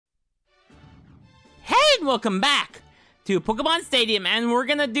welcome back to Pokémon Stadium, and we're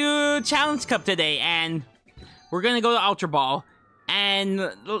gonna do Challenge Cup today, and we're gonna go to Ultra Ball. And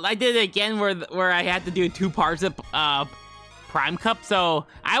I did it again where I had to do 2 parts of Prime Cup, so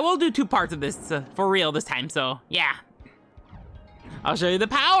I will do 2 parts of this for real this time, so yeah. I'll show you the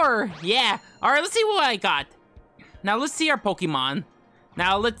power, yeah. Alright, let's see what I got. Now let's see our Pokemon.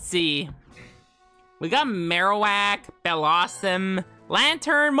 Now let's see. We got Marowak, Bellossom,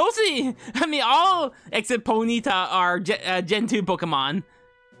 Lantern, mostly, I mean, all except Ponyta are Gen 2 Pokemon.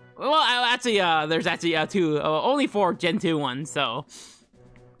 Well, actually, there's actually 2, only 4 Gen 2 ones, so.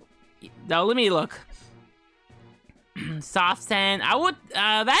 Now, let me look. Soft Sand, I would,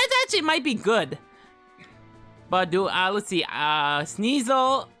 that actually might be good. But let's see,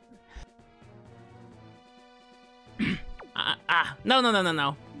 Sneasel.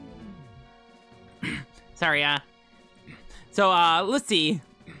 No. Sorry, so, let's see.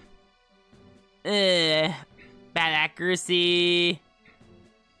 Bad accuracy.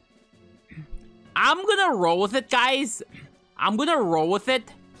 I'm gonna roll with it, guys. I'm gonna roll with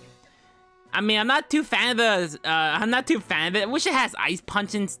it. I mean, I'm not too fan of it. I wish it has Ice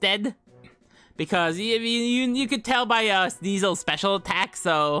Punch instead. Because you could tell by Sneasel's special attack,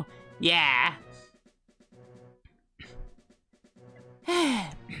 so, yeah.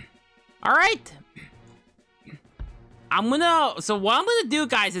 Alright. So what I'm gonna do,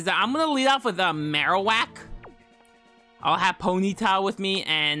 guys, is that I'm gonna lead off with Marowak. I'll have Ponyta with me,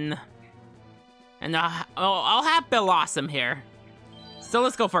 and I'll have Bellossom here. So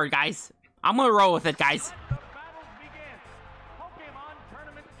let's go for it, guys. I'm gonna roll with it, guys.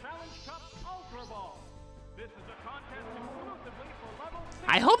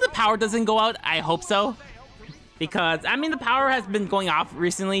 I hope the power doesn't go out. I hope so. Because, I mean, the power has been going off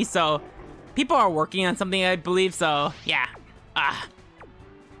recently, so people are working on something, I believe, so yeah.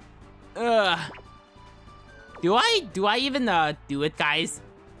 Do I even do it, guys?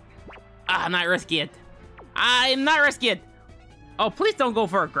 I'm not risking it. I'm not risking it. Oh, please don't go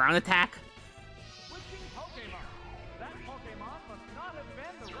for a ground attack.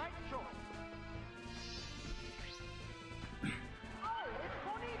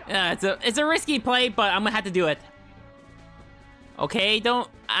 It's a risky play, but I'm gonna have to do it. Okay,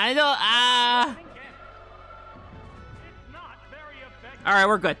 Alright,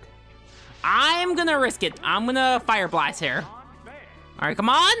 we're good. I'm gonna risk it. I'm gonna Fire Blast here. Alright, come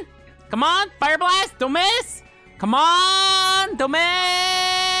on! Come on! Fire Blast! Don't miss! Come on! Don't miss!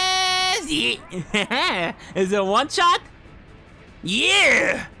 Yeah. Is it a one-shot?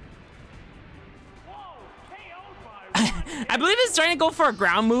 Yeah! I believe it's trying to go for a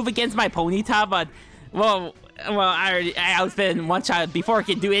ground move against my Ponyta, but, well, I outspit in one shot before it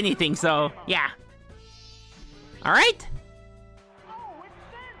could do anything, so, yeah. Alright.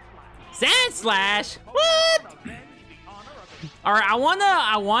 Sand Slash! What? Alright, I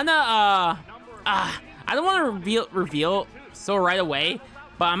don't wanna reveal so right away,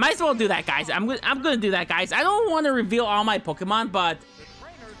 but I might as well do that, guys. I'm gonna do that, guys. I don't want to reveal all my Pokemon, but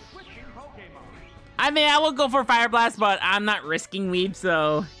I mean, I will go for Fire Blast, but I'm not risking Weeb,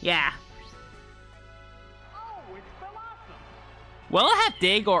 so yeah. Will it have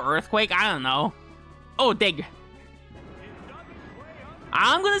Dig or Earthquake? I don't know. Oh, Dig.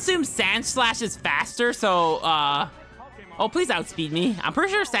 I'm gonna assume Sand Slash is faster, so oh, please outspeed me. I'm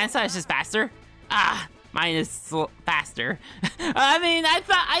pretty sure Sand Slash is faster. Mine is faster. I mean,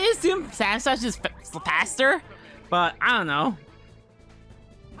 I assumed Sand Slash is faster, but I don't know.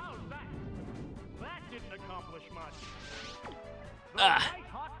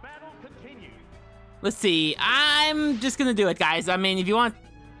 Let's see. I'm just gonna do it, guys. I mean, if you want...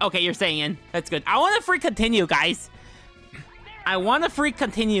 Okay, you're staying in. That's good. I want to free continue, guys. I want to free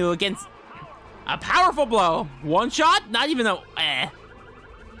continue against a powerful blow. One shot? Not even a...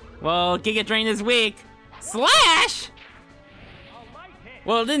 Well, Giga Drain is weak. Slash?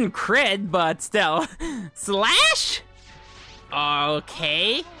 Well, it didn't crit, but still. Slash?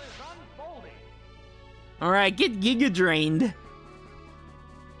 Okay. Alright, get Giga Drained.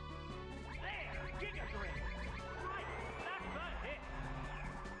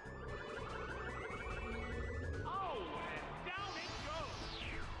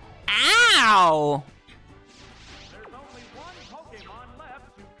 Ow!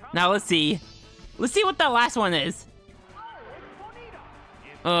 Now let's see. Let's see what that last one is.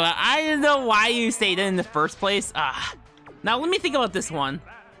 I don't know why you stayed in the first place. Now let me think about this one.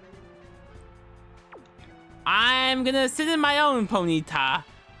 I'm gonna sit in my own Ponyta,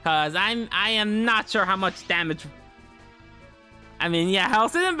 cause I am not sure how much damage. I mean, yeah, I'll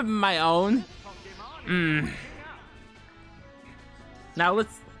sit in my own. Now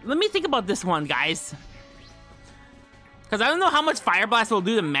let me think about this one, guys. Because I don't know how much Fire Blast will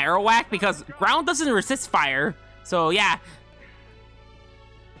do to Marowak, because ground doesn't resist fire. So, yeah.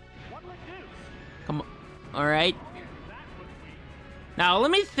 Come on. Alright. Now, let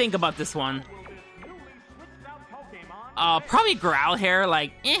me think about this one. Probably Growl here,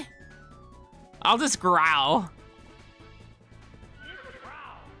 like, eh. I'll just Growl.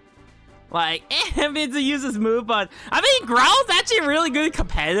 Like, I mean, to use this move, but I mean, Growl's actually really good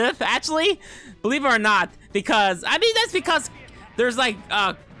competitive, actually. Believe it or not, because, I mean, that's because there's like,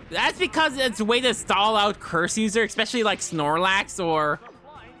 that's because it's a way to stall out Curse User, especially like Snorlax or,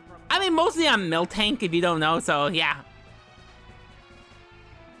 I mean, mostly on Miltank, if you don't know, so yeah.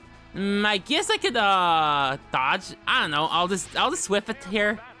 I guess I could, dodge. I don't know, I'll just Swift it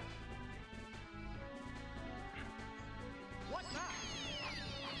here.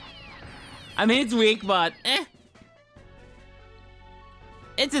 I mean, it's weak, but eh.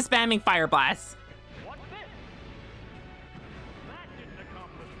 It's a spamming Fire Blast.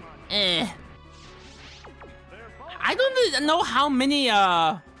 Eh. I don't know how many,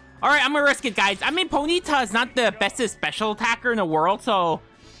 Alright, I'm gonna risk it, guys. I mean, Ponyta is not the bestest special attacker in the world, so...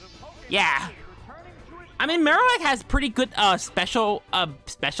 Yeah. I mean, Marowak has pretty good, special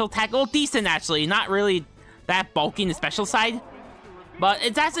attack. Well, decent, actually. Not really that bulky in the special side. But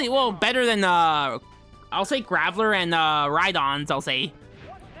it's actually, well, better than, I'll say Graveler and, Rhydons, I'll say.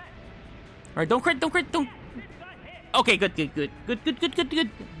 Alright, don't crit. Okay, good.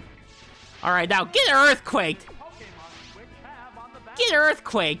 Alright, now, get Earthquaked! Get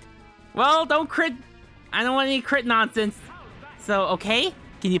Earthquaked! Well, don't crit. I don't want any crit nonsense. So, okay?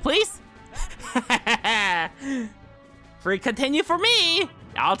 Can you please? Free continue for me!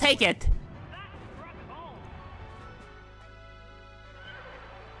 I'll take it.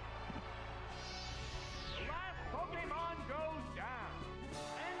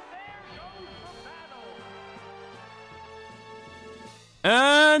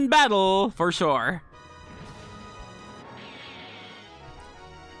 And battle, for sure.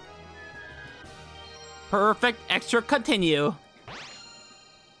 Perfect, extra continue.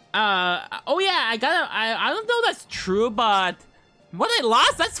 Oh yeah, I don't know if that's true, but what, I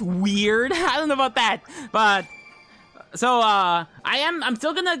lost? That's weird. I don't know about that, but so I'm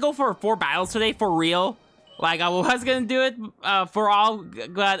still gonna go for 4 battles today for real. Like I was gonna do it for all,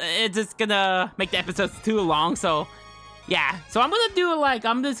 but it's just gonna make the episodes too long. So yeah, so I'm gonna do like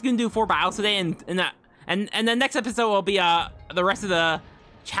I'm just gonna do 4 battles today, and the next episode will be the rest of the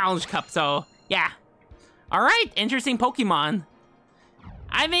Challenge Cup. So yeah, all right, interesting Pokemon.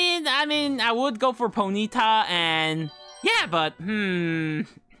 I mean, I would go for Ponyta, and yeah, but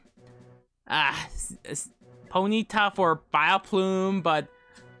Ponyta for Vileplume, but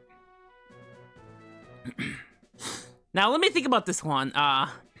now let me think about this one.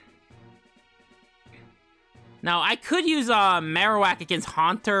 Now I could use Marowak against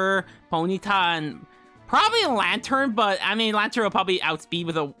Haunter, Ponyta, and probably Lantern, but I mean Lantern will probably outspeed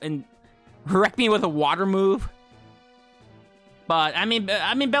and wreck me with a water move. But I mean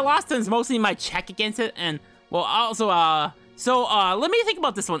Belloston's mostly my check against it, and well also let me think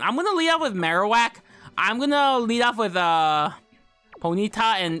about this one. I'm gonna lead off with Marowak. I'm gonna lead off with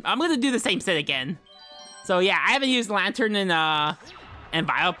Ponyta, and I'm gonna do the same set again. So yeah, I haven't used Lantern and not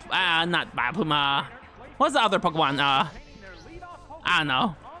Vileplume. What's the other Pokemon? I don't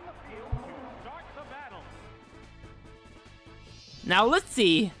know. Now let's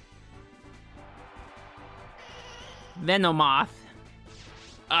see. Venomoth.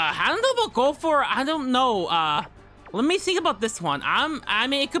 I don't know if I'll go for, I don't know, let me think about this one. I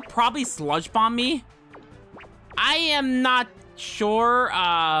mean, it could probably Sludge Bomb me. I am not sure,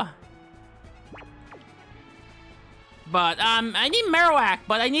 but, I need Marowak,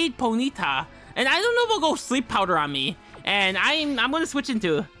 but I need Ponyta. And I don't know if I'll go Sleep Powder on me. And I'm gonna switch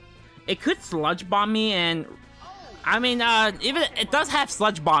into, it could Sludge Bomb me, and, I mean, even, it does have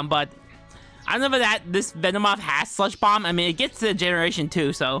Sludge Bomb, but I don't know if this Venomoth has Sludge Bomb. I mean, it gets to Generation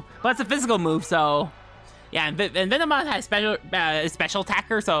 2, so... But it's a physical move, so... Yeah, and Venomoth has special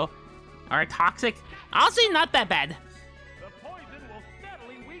attacker, so... Alright, Toxic. Honestly, not that bad. The poison will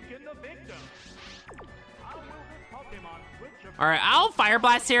steadily weaken the victim. How will this Pokemon switch? Alright, I'll Fire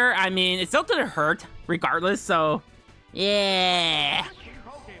Blast here. I mean, it's still gonna hurt, regardless, so... Yeah!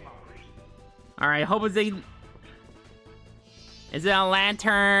 Alright, hope it's a... Is it a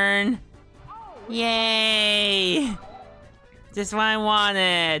Lantern? Yay! Just what I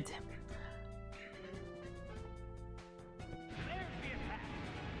wanted.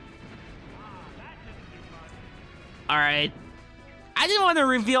 Alright. I didn't want to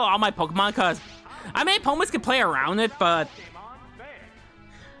reveal all my Pokemon because I mean Pomas could play around it, but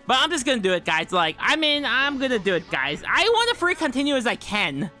But I'm just gonna do it, guys. Like, I mean, I'm gonna do it, guys. I want to free continue as I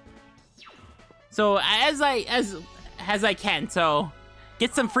can. So as I can. So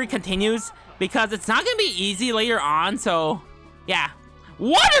get some free continues because it's not gonna be easy later on. So yeah,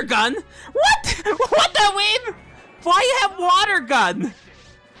 water gun. What? What the wave? Why you have water gun?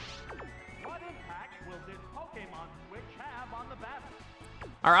 What impact will this Pokemon switch have on the battle?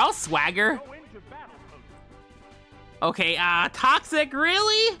 Are all swagger? Go into battle mode. Okay, toxic,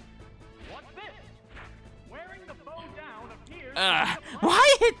 really? What's this? Wearing the bow down appears.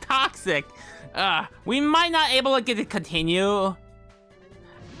 Why is it toxic? We might not able to get to continue.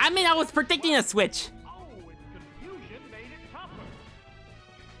 I mean, I was predicting a switch. Oh, its confusion made it tougher.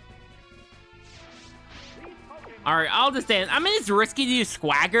 These Pokemon Alright, I'll just stand. I mean, it's risky to use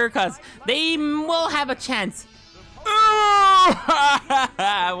swagger because they will have a chance.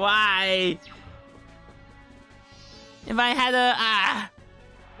 Why? If I had a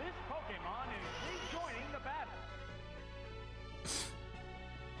This Pokemon is rejoining the battle.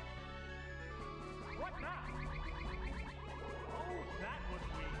 What now? Oh, that was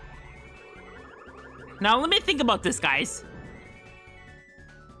weak. Now let me think about this, guys.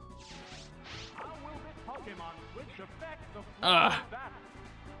 How will this Pokemon switch affect the flow Ugh. of battle?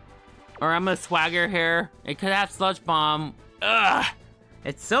 Or I'm gonna swagger here. It could have sludge bomb. Ugh.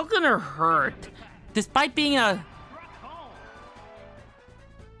 It's still gonna hurt. Despite being a Struck home.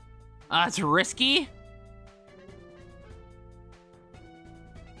 it's risky.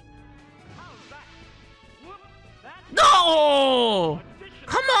 How's that? Whoop, that's No! additional.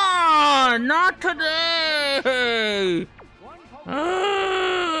 Come on! Not today! One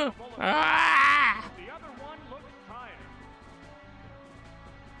Pokemon full of Ah! the other one looks tired.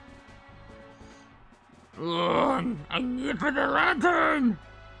 Ugh, I need for the lantern!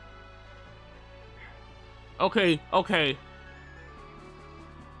 Okay, okay.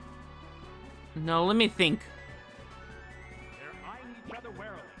 No, let me think. They're eyeing each other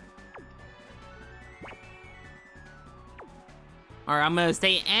warily. Alright, I'm gonna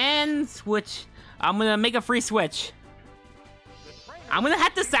stay and switch. I'm gonna make a free switch. The trainer I'm gonna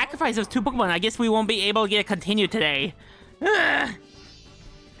have to sacrifice those two Pokemon. I guess we won't be able to get a continue today. Ugh.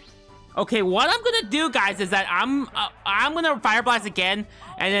 Okay, what I'm gonna do, guys, is that I'm gonna Fire Blast again,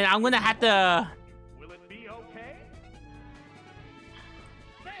 and then I'm gonna have to. will it be okay?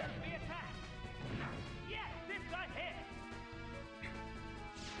 There's the attack. Yes, it's a hit.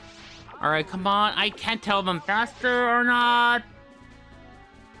 All right, come on. I can't tell if I'm faster or not.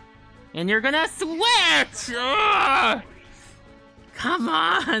 And you're gonna switch. Ugh. Come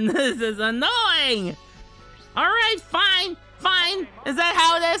on, this is annoying. All right, fine, fine. Is that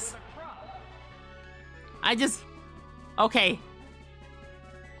how it is? I just... Okay.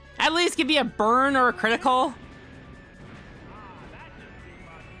 At least give me a burn or a critical.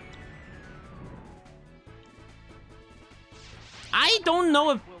 I don't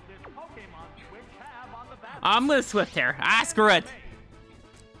know if... Will this Pokemon switch have on the battle? I'm gonna Swift here. Screw it.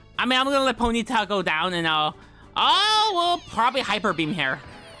 I mean, I'm gonna let Ponytail go down and we'll probably Hyper Beam here.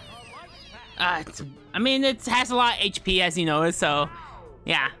 I mean, it has a lot of HP, as you notice, so...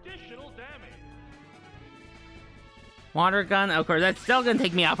 Yeah. Additional damage. Water gun, of course, that's still gonna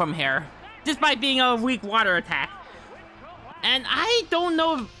take me out from here. Just by being a weak water attack. And I don't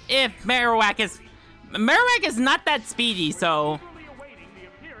know if Marowak is... Marowak is not that speedy, so... Eagerly awaiting the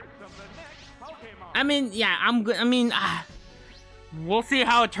appearance of the next Pokemon. I mean, yeah, we'll see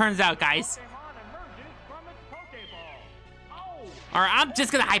how it turns out, guys. Pokemon emerges from its Pokeball. Oh, Or I'm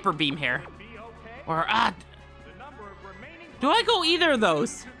just gonna Hyper Beam here. be okay. Or, The number of remaining do I go either of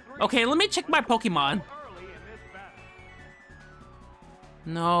those? Okay, let me check my Pokemon. early in this battle.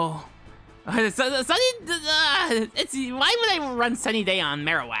 No. Sunny, it's, why would I run Sunny Day on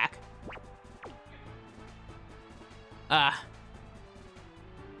Marowak? I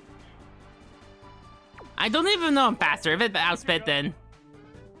don't even know I'm faster. If it outspit, then.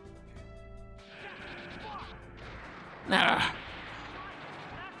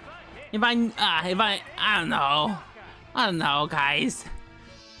 If I don't know. I don't know, guys.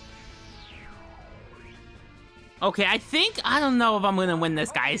 Okay, I don't know if I'm gonna win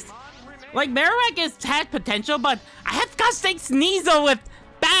this, guys. Like, Marowak has potential, but I have got to take Sneasel with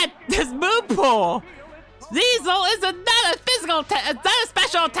this move pool. Sneasel is not a physical, it's not a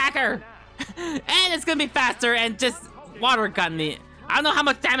special attacker. And it's gonna be faster and just water gun me. I don't know how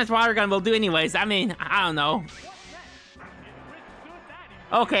much damage water gun will do anyways. I mean, I don't know.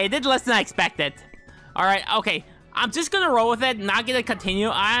 Okay, it did less than I expected. Alright, okay. I'm just gonna roll with it, not gonna continue.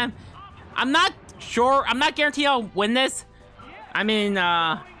 I'm not sure, I'm not guaranteed I'll win this. I mean,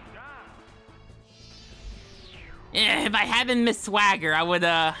 If I hadn't missed Swagger, I would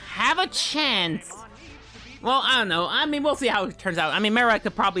have a chance. Well, I don't know. I mean, we'll see how it turns out. I mean, Marowak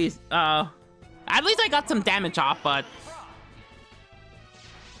could probably at least I got some damage off, but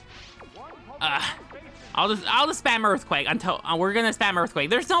I'll just spam Earthquake until we're gonna spam Earthquake.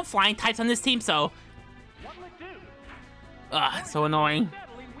 There's no flying types on this team, so so annoying.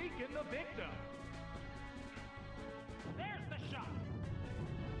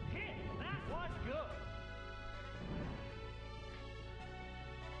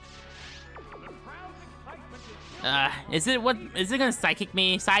 Is it gonna psychic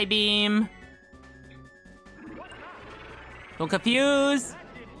me? Psybeam. Don't confuse.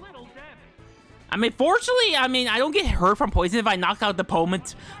 I mean, fortunately, I don't get hurt from poison if I knock out the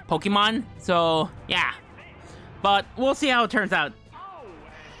opponent's Pokemon. So, yeah. But we'll see how it turns out.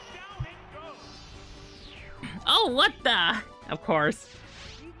 Oh, what the? Of course.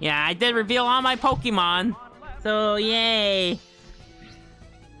 Yeah, I did reveal all my Pokemon. So, yay.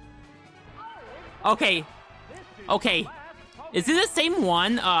 Okay. Okay. Is it the same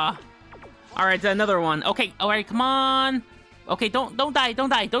one? Alright, another one. Okay, alright, come on. Okay, don't die, don't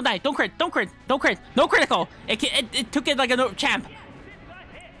die, don't die, don't crit, don't crit, don't crit, no critical. It took it like a champ.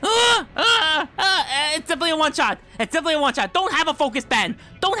 It's definitely a one shot. It's definitely a one shot. Don't have a focus band.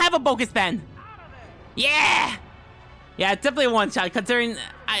 Don't have a focus band. Yeah. Yeah, it's definitely a one shot considering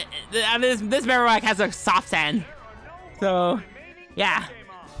this Marowak has a soft sand. So, yeah.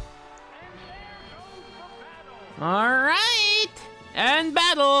 Alright! And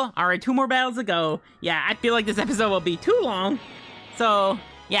battle! Alright, 2 more battles to go. Yeah, I feel like this episode will be too long. So,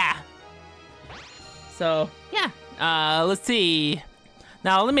 yeah. So, yeah. Let's see.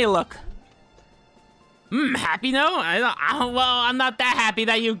 Now, let me look. Happy no? Well, I'm not that happy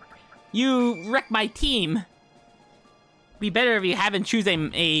that you wrecked my team. Be better if you haven't choose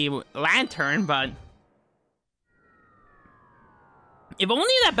a lantern, but if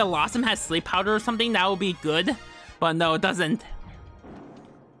only that Blossom has sleep powder or something, that would be good. But no, it doesn't.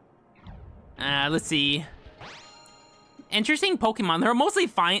 Let's see. Interesting Pokemon. They're mostly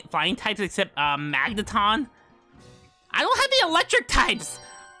flying types except Magneton. I don't have the electric types.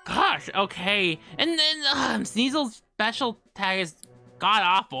 Gosh, okay. And then Sneasel's special tag is god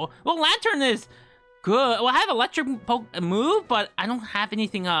awful. Well, Lantern is good. Well, I have electric move, but I don't have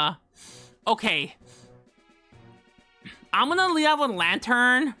anything. Okay. I'm gonna lead out with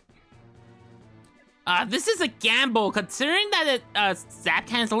Lantern. This is a gamble considering that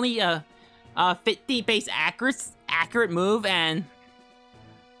Zapcan is only a 50 base accurate move, and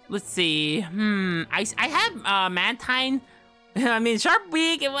let's see. I have Mantine. I mean, Sharp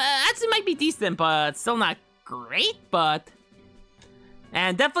Weak, actually might be decent, but still not great,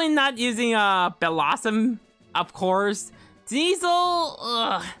 and definitely not using Blossom, of course. Diesel,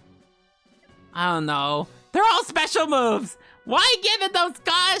 I don't know. They're all special moves. Why give it those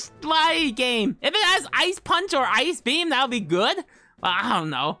gosh fly game? If it has Ice Punch or Ice Beam, that would be good. Well, I don't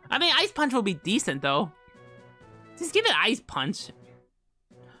know. I mean, Ice Punch will be decent though. Just give it Ice Punch.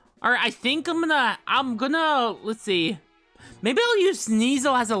 Alright, I think I'm gonna, let's see. Maybe I'll use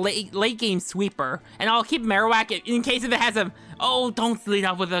Sneasel as a late game sweeper, and I'll keep Marowak in case if it has a, oh, don't lead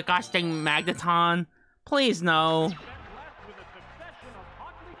off with a gosh dang Magneton. Please, no.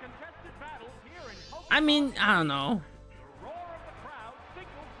 I mean, I don't know.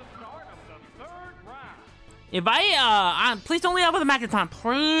 If please don't lead off with a Magneton,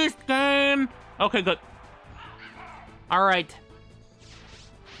 please, game. Okay, good. All right.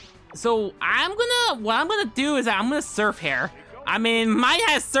 So what I'm gonna do is I'm gonna Surf here. I mean, mine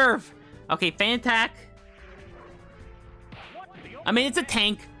has Surf. Okay, Fantac. I mean, it's a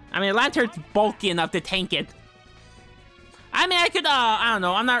tank. I mean, Lantern's bulky enough to tank it. I mean, I could, I don't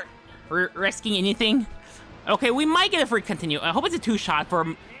know. I'm not risking anything. Okay, we might get a free continue. I hope it's a 2-shot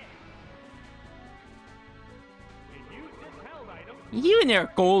for you and your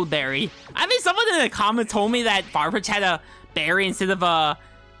Goldberry. I mean, someone in the comments told me that Farfetch had a berry instead of a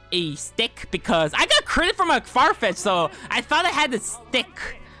stick because I got credit from a Farfetch, so I thought I had the stick.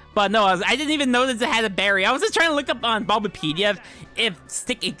 But no, I didn't even notice it had a berry. I was just trying to look up on Bulbapedia if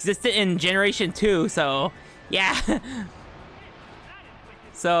stick existed in Generation 2, so yeah.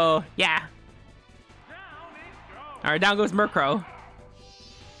 So, yeah. Alright, down goes Murkrow.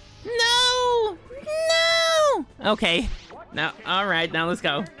 No! No! Okay. Now, alright, now let's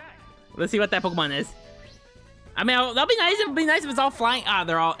go. Let's see what that Pokemon is. I mean, that'll be nice. It would be nice if it's all flying.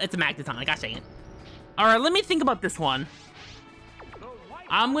 Ah, it's a Magneton. Gosh dang it. Alright, let me think about this one.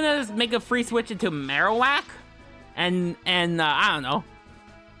 I'm gonna make a free switch into Marowak. And I don't know.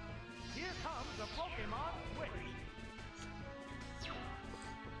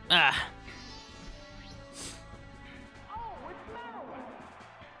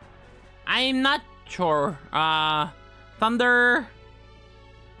 I'm not sure. Thunder.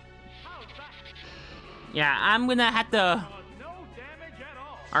 Yeah, I'm gonna have to.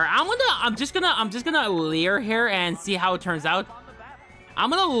 All right, I'm just gonna leer here and see how it turns out. I'm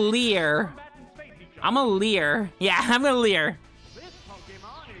gonna leer. Yeah, I'm gonna leer.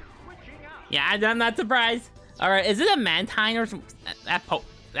 Yeah, I'm not surprised. All right, is it a Mantine or some that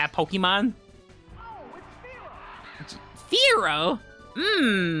Pokemon? Firo?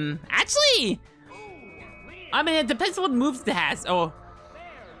 Actually, I mean, it depends on what moves it has. Oh,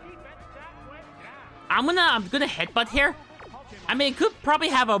 I'm gonna headbutt here. I mean, it could probably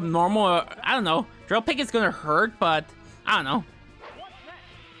have a normal, I don't know. Drill Pick is gonna hurt, but I don't know.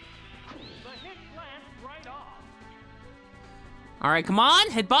 All right, come on,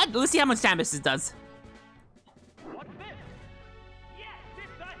 headbutt. Let's see how much damage this does.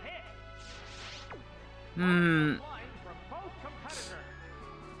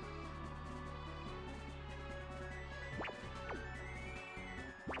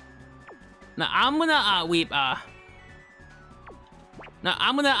 Now I'm gonna weep. No,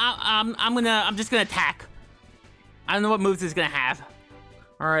 I'm just gonna attack. I don't know what moves it's gonna have.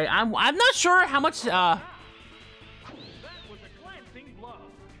 All right, I'm not sure how much. That was a glancing blow.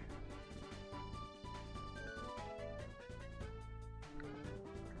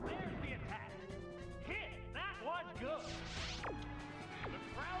 There's the attack. Hit. That was good.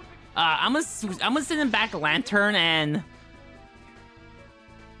 I'm gonna send him back a lantern and.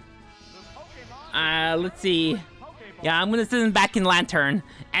 Let's see. Yeah, I'm gonna send him back in Lantern,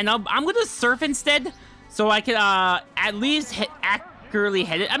 and I'm gonna Surf instead, so I can at least accurately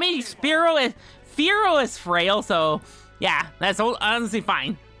hit it. I mean, Firo is frail, so yeah, that's honestly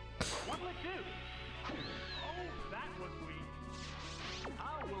fine.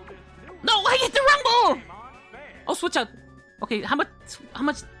 No, I hit the rumble! Oh, switch out. Okay, how much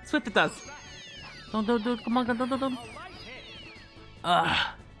Swift it does? Don't, come on, don't.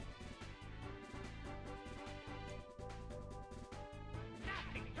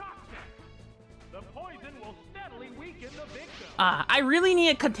 I really need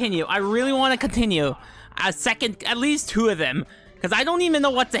to continue. I really want to continue. At least 2 of them, because I don't even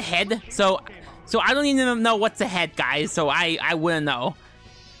know what's ahead. So I don't even know what's ahead, guys. So I wouldn't know.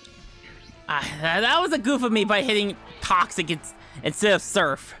 That was a goof of me by hitting Toxic instead of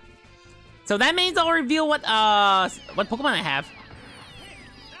Surf. So that means I'll reveal what Pokemon I have.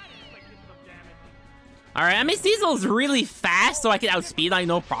 All right, I mean Cecil's really fast, so I can outspeed like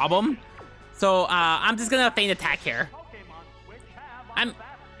no problem. So I'm just gonna feint attack here.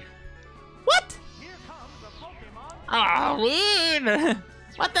 What? Oh, Loon!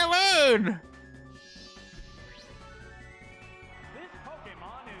 What the Loon? This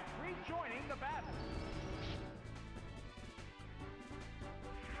Pokemon is rejoining the battle.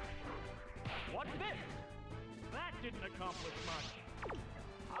 What's this? That didn't accomplish much.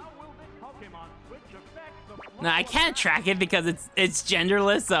 How will this Pokemon switch affect the... No, I can't track it because it's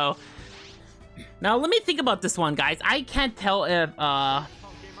genderless, so... Now, let me think about this one, guys. I can't tell if,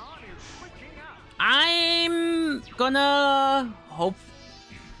 I'm gonna hope...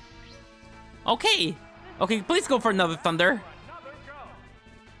 Okay, please go for another Thunder.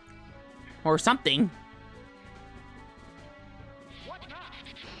 Or something.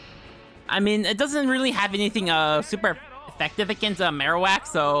 I mean, it doesn't really have anything, super effective against, Marowak,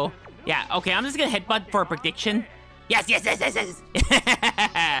 so... Yeah, okay, I'm just gonna headbutt for a prediction. Yes!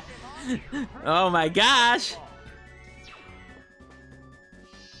 Oh my gosh!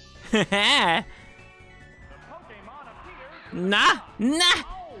 Nah!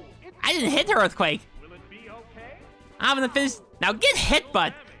 I didn't hit the Earthquake! I'm gonna finish. Now get hit,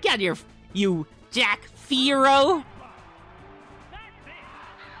 bud! Get out of here, you Jack Firo!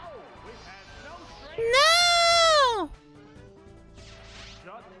 No!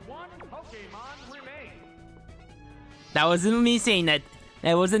 That wasn't me saying that.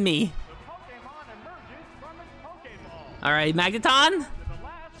 That wasn't me. Alright, Magneton.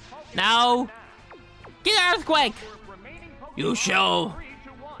 Now, get an Earthquake! You show.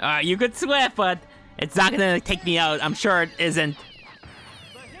 You could Swift, but it's not gonna take me out. I'm sure it isn't.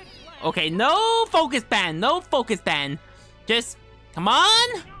 Okay, no Focus Band. No Focus Band. Just, come on.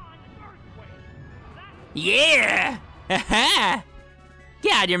 Yeah!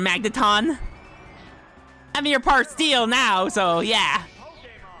 Get out of here, Magneton. I mean, you're part Steel now, so yeah.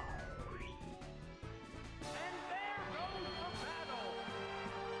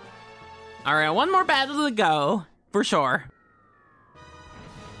 Alright, one more battle to go, for sure.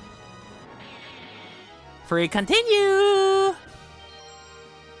 Free continue!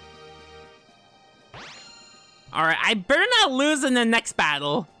 Alright, I better not lose in the next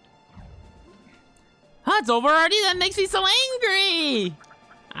battle. Oh, it's over already? That makes me so angry!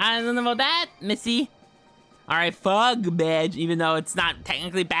 I don't know about that, Missy. Alright, Fug Badge, even though it's not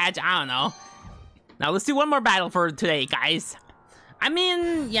technically Badge, I don't know. Now, let's do one more battle for today, guys. I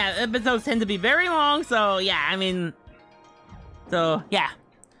mean, yeah, episodes tend to be very long, so yeah, I mean... So, yeah.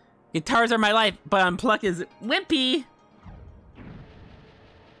 Guitars are my life, but Unplugged is wimpy.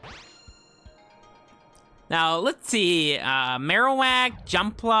 Now, let's see. Marowak,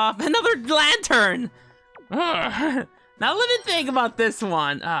 Jumpluff, another Lantern! Ugh. Now, let me think about this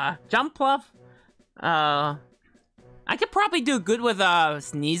one. Jumpluff. I could probably do good with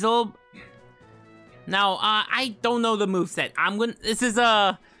Sneasel. Now, I don't know the moveset. This is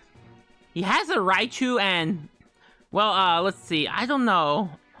he has a Raichu and, well, let's see. I don't know.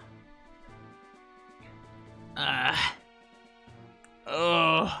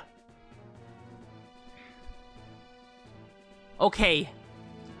 Okay.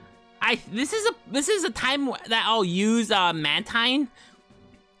 This is a time that I'll use Mantine.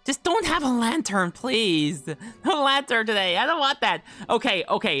 Just don't have a Lantern, please. No Lantern today. I don't want that. Okay.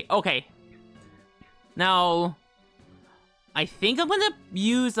 Now, I think I'm gonna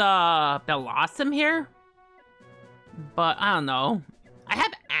use Bellossom here, but I don't know. I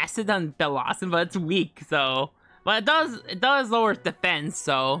have Acid on Bellossom, but it's weak, so. But it does lower defense,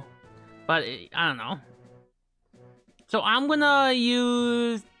 so. But I don't know. So I'm gonna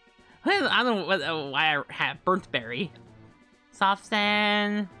use. I don't know why I have Burnt Berry, Soft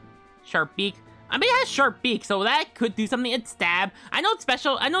Sand, Sharp Beak. I mean, it has Sharp Beak, so that could do something. It's Stab. I know it's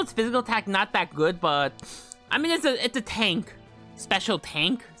special. I know it's physical attack, not that good, but I mean, it's a tank, special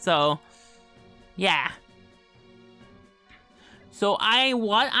tank. So, yeah. So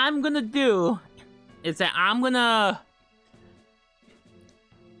what I'm gonna do is that I'm gonna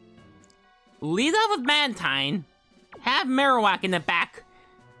lead off with Mantine, have Marowak in the back,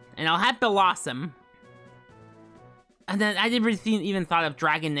 and I'll have Bellossom. And then I didn't really even thought of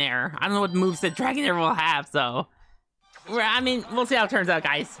Dragonair. I don't know what moves that Dragonair will have, so. I mean, we'll see how it turns out,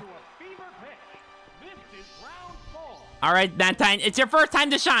 guys. Alright, Mantine, it's your first time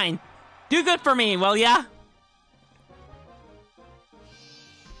to shine. Do good for me, will ya?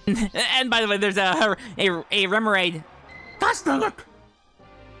 And by the way, there's a Remoraid. Gosh dang it!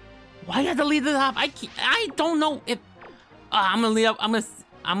 Why you have to lead it up? I don't know if. I'm gonna lead up. I'm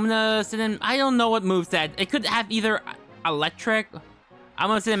gonna sit in. I don't know what moveset. It could have either electric. I'm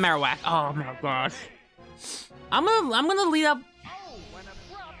gonna sit in Marowak. Oh my gosh. I'm gonna lead up.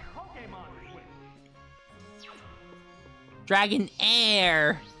 Dragon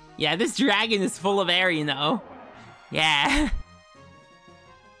Air. Yeah, this dragon is full of air, you know. Yeah.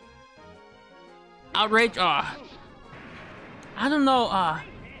 Outrage. I don't know.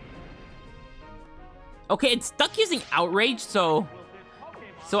 Okay, it's stuck using Outrage, so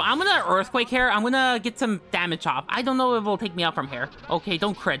I'm gonna Earthquake here. I'm gonna get some damage off. I don't know if it'll take me out from here. Okay,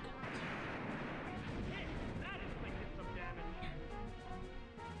 don't crit.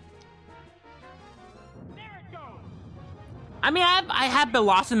 I mean, I have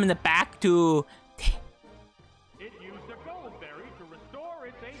Bellossom in the back to.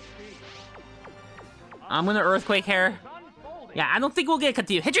 I'm gonna Earthquake here. Yeah, I don't think we'll get a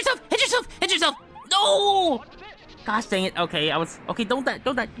continue. Hit yourself! Hit yourself! Hit yourself! No! Gosh dang it. Okay, okay, don't die.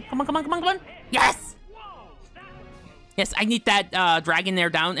 Come on. Yes! Yes, I need that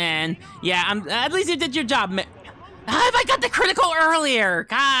Dragonair down, and yeah, at least you did your job. If I got the critical earlier!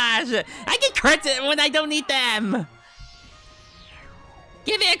 Gosh! I get crits when I don't need them!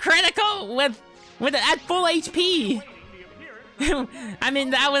 Give me a critical with at full HP! I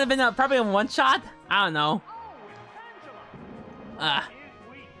mean, that would have been probably a one-shot? I don't know.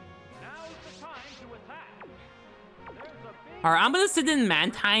 Alright, I'm gonna sit in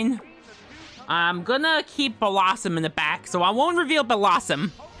Mantine. I'm gonna keep Bellossom in the back, so I won't reveal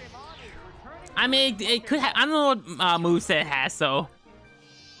Bellossom. I mean, it could have. I don't know what moveset it has, so.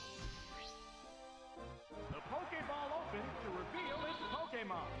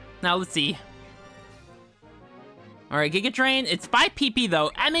 Now, let's see. Alright, Giga Drain. It's 5 PP, though.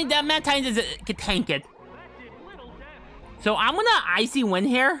 I mean, that Mantine can tank it. So, I'm gonna Icy Wind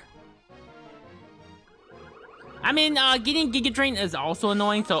here. I mean, getting Giga Drain is also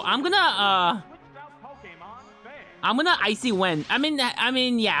annoying, so I'm gonna Icy Wind. I mean,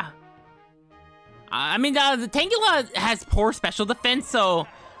 yeah. The Tangela has poor special defense, so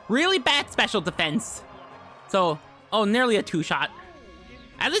really bad special defense. So, nearly a 2-shot.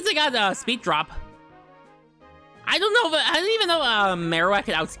 At least I got a speed drop. I don't know, but I don't even know Marowak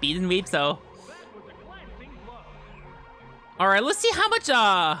could outspeed and Weep, so. Alright, let's see how much,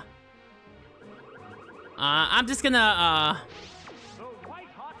 I'm just gonna,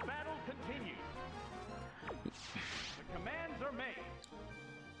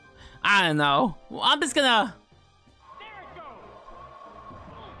 I don't know. Well, I'm just gonna...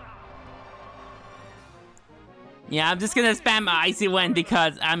 Yeah, I'm just gonna spam Icy Wind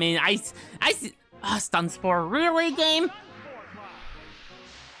because, I mean, Stun Spore, really, game?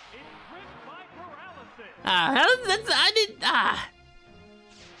 I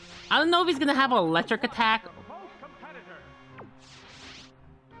don't know if he's gonna have an electric attack.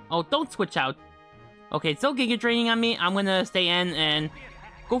 Oh, don't switch out. Okay, still Giga Draining on me. I'm gonna stay in and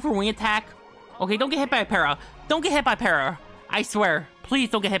go for Wing Attack. Okay, don't get hit by a Para. Don't get hit by Para. I swear. Please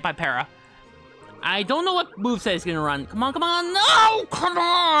don't get hit by Para. I don't know what moveset is gonna run. Come on, come on. No! Come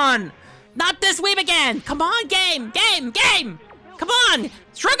on! Not this weave again! Come on, game! Game! Game! Come on!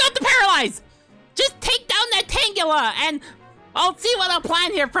 Shrug out the Paralyze! Just take down that Tangela, and I'll see what I'll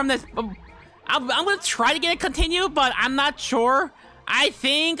plan here from this. I'm gonna try to get it continue, but I'm not sure. I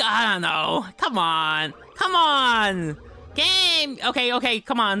don't know. Come on. Come on. Game. Okay, okay,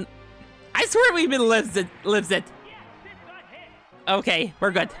 come on. I swear we've been lives it. Okay,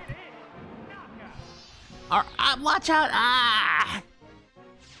 we're good. Watch out.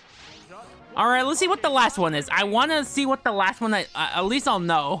 Alright, let's see what the last one is. I want to see what the last one, at least I'll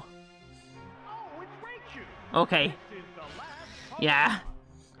know. Okay. Yeah.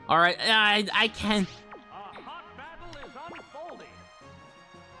 Alright, I can...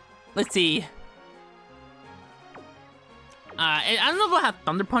 Let's see. I don't know if I'll have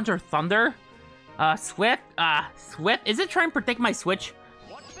Thunder Punch or Thunder. Swift. Swift. Is it trying to protect my Switch?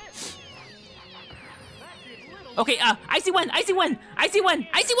 Okay, Icy Wind! Icy Wind! Icy Wind!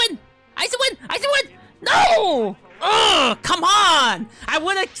 Icy Wind! Icy Wind! Icy Wind! No! Ugh! Come on! I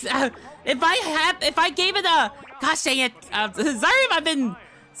would've... if I gave it a... Gosh dang it.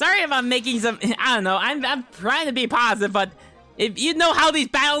 Sorry if I'm making some... I don't know. I'm trying to be positive, but... If you know how these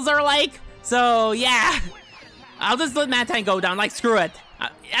battles are like, so yeah. I'll just let Mantine go down, like screw it.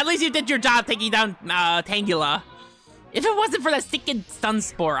 At least you did your job taking down Tangela. If it wasn't for that stinking Stun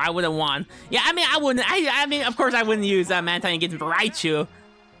Spore, I would've won. Yeah, I mean, I wouldn't, I mean, of course I wouldn't use Mantine against Raichu.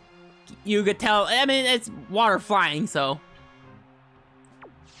 You could tell, I mean, it's water flying, so.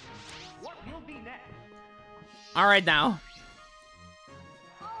 Alright now.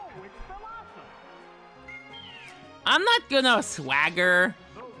 I'm not gonna swagger.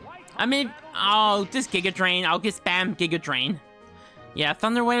 I mean, I'll just Giga Drain. I'll just spam Giga Drain. Yeah,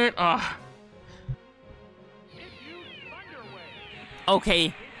 Thunder Wave. Ugh.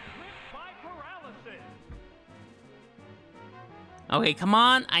 Okay. Okay, come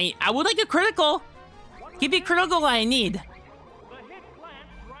on. I would like a critical. Give me a critical I need.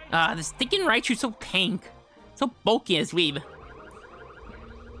 This stinking Raichu so tank. So bulky as weeb.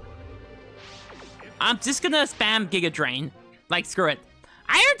 I'm just gonna spam Giga Drain. Like, screw it.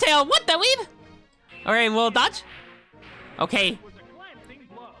 Iron Tail, what the weeb? Alright, well, dodge. Okay.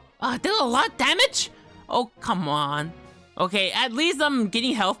 Did a lot of damage? Oh, come on. Okay, at least I'm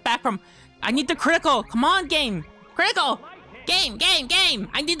getting health back from... I need the critical. Come on, game. Critical. Game.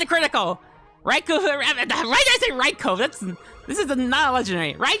 I need the critical. Raikou... Why did I say Raikou? This is not a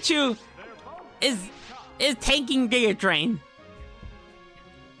legendary. Raichu is tanking Giga Drain.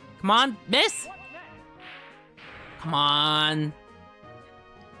 Come on, miss. Come on.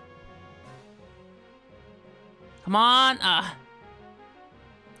 Come on.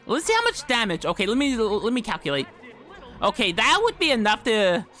 Let's see how much damage. Okay, let me calculate. Okay, that would be enough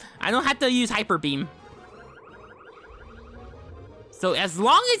to... I don't have to use Hyper Beam. So as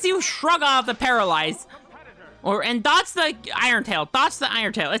long as you shrug off the Paralyze, and dodge the Iron Tail. Dodge the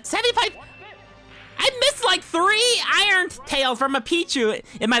Iron Tail. It's 75... I missed like 3 Iron Tails from a Pichu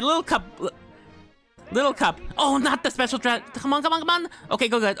in my little cup. Little cup. Oh, not the special draft. Come on. Okay,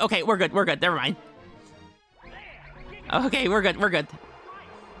 go good. Okay, we're good. Never mind. Okay, we're good.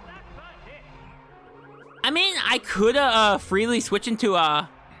 I mean, I could freely switch into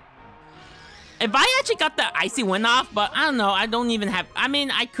if I actually got the Icy Wind off, but I don't know. I don't even have. I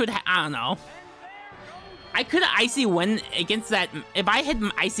mean, I don't know. I could Icy Wind against that. If I hit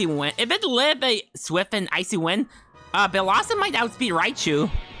Icy Wind, if it lived a Swift and Icy Wind, Bellossom might outspeed Raichu.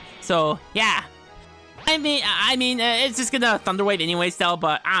 So yeah. I mean, it's just gonna Thunder Wave anyway, still.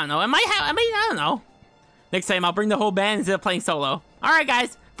 But I don't know. I don't know. Next time I'll bring the whole band instead of playing solo. All right,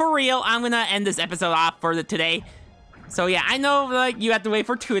 guys. For real, I'm gonna end this episode off for today. So yeah, I know like you have to wait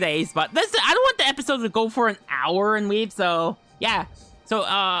for 2 days, but I don't want the episode to go for an hour and weave. So yeah. So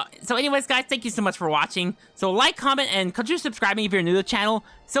anyways, guys, thank you so much for watching. So like, comment, and consider subscribing if you're new to the channel.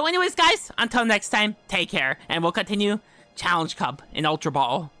 So anyways, guys, until next time, take care, and we'll continue Challenge Cup in Ultra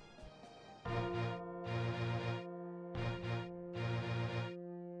Ball.